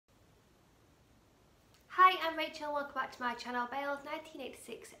Hi, I'm Rachel and welcome back to my channel, Bales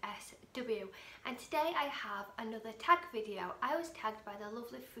 1986SW, and today I have another tag video. I was tagged by the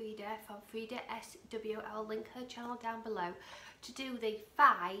lovely Freda from Freda SW. I'll link her channel down below to do the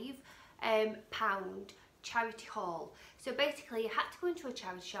 £5 charity haul. So basically you had to go into a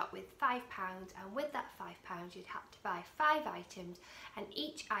charity shop with £5, and with that £5 you'd have to buy 5 items, and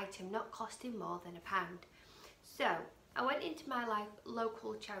each item not costing more than £1. So I went into my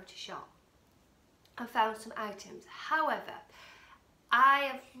local charity shop and found some items. However,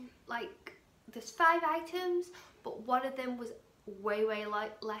 I have there's 5 items, but one of them was way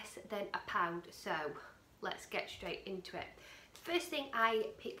less than £1. So let's get straight into it. The first thing I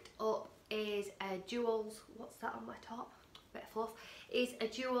picked up is a Jewels. What's that on my top? Bit of fluff. Is a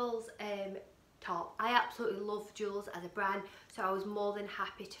Jewels top. I absolutely love Jewels as a brand, so I was more than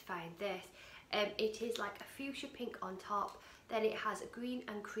happy to find this. It is like a fuchsia pink on top, then it has green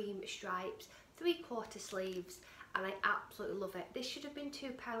and cream stripes, 3/4 sleeves, and I absolutely love it. This should have been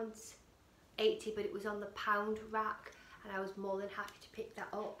 £2.80, but it was on the pound rack, and I was more than happy to pick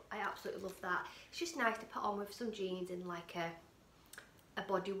that up. I absolutely love that. It's just nice to put on with some jeans and like a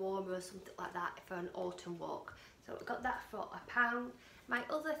body warmer or something like that for an autumn walk. So I got that for £1. My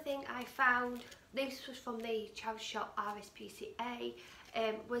other thing I found, this was from the charity shop RSPCA,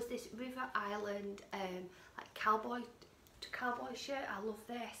 was this River Island like cowboy shirt. I love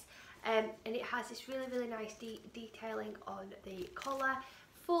this. And it has this really nice detailing on the collar,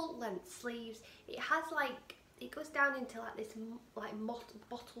 full length sleeves. It has it goes down into like this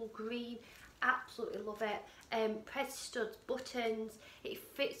bottle green. Absolutely love it. Press studs, buttons. It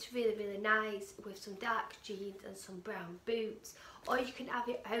fits really nice with some dark jeans and some brown boots, or you can have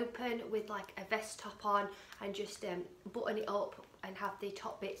it open with like a vest top on and just button it up and have the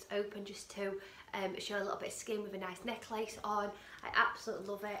top bits open just to show a little bit of skin with a nice necklace on. I absolutely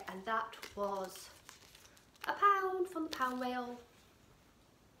love it, and that was £1 from the pound rail.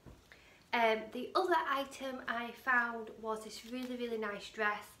 The other item I found was this really nice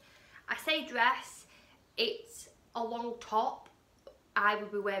dress. I say dress, it's a long top. I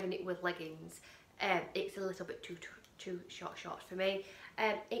would be wearing it with leggings. It's a little bit too short for me.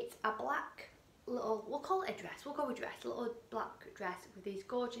 It's a black little, we'll call it a dress, we'll go with dress, a little black dress with these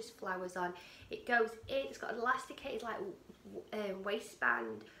gorgeous flowers on. It goes in, it's got an elasticated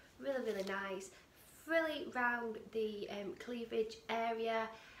waistband, really nice, frilly round the cleavage area,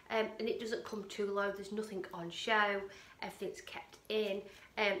 and it doesn't come too low. There's nothing on show, everything's kept in.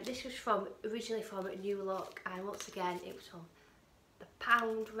 This was originally from New Look, and once again it was from the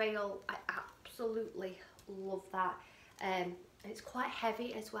pound rail. I absolutely love that. And it's quite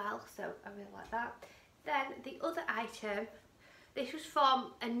heavy as well, so I really like that. Then the other item, this was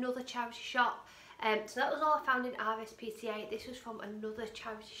from another charity shop. So that was all I found in RSPCA. This was from another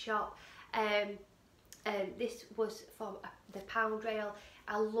charity shop. This was from the pound rail.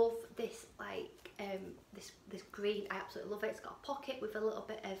 I love this this green. I absolutely love it. It's got a pocket with a little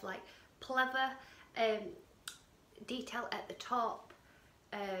bit of like pleather detail at the top.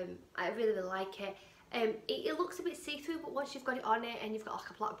 I really like it. It looks a bit see-through, but once you've got it on it and you've got like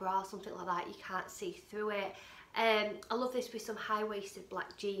a black bra or something like that, you can't see through it. I love this with some high-waisted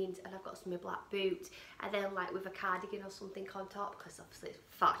black jeans, and I've got some black boots, and then like with a cardigan or something on top, because obviously it's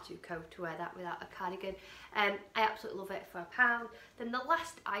far too cold to wear that without a cardigan. I absolutely love it for £1. Then the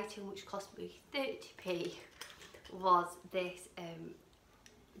last item, which cost me 30p, was this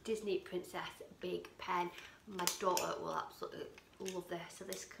Disney Princess big pen. My daughter will absolutely love this, so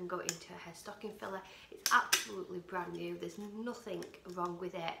this can go into her stocking filler. It's absolutely brand new, there's nothing wrong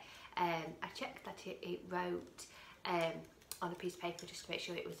with it. I checked that it wrote on a piece of paper just to make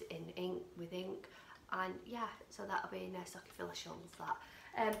sure it was in ink, and yeah, so that'll be in her stocking filler. She'll love that.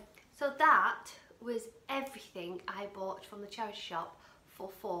 So that was everything I bought from the charity shop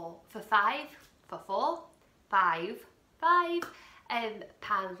for £5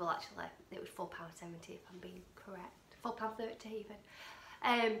 pounds. Well, actually it was £4.70 if I'm being correct. £4.30 even.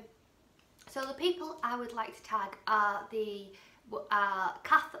 So the people I would like to tag are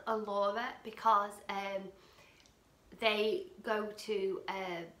Kath and Laura, because they go to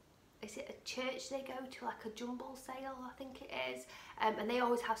is it a church they go to, like a jumble sale I think it is, and they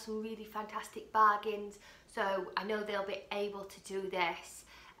always have some really fantastic bargains, so I know they'll be able to do this.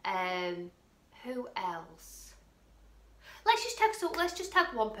 Who else? Let's just tag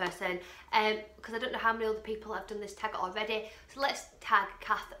one person, because I don't know how many other people have done this tag already. So let's tag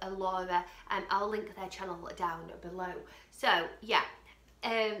Kath and Laura, and I'll link their channel down below. So yeah,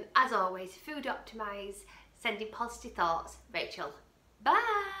 as always, food optimise, sending positive thoughts, Rachel.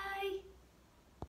 Bye.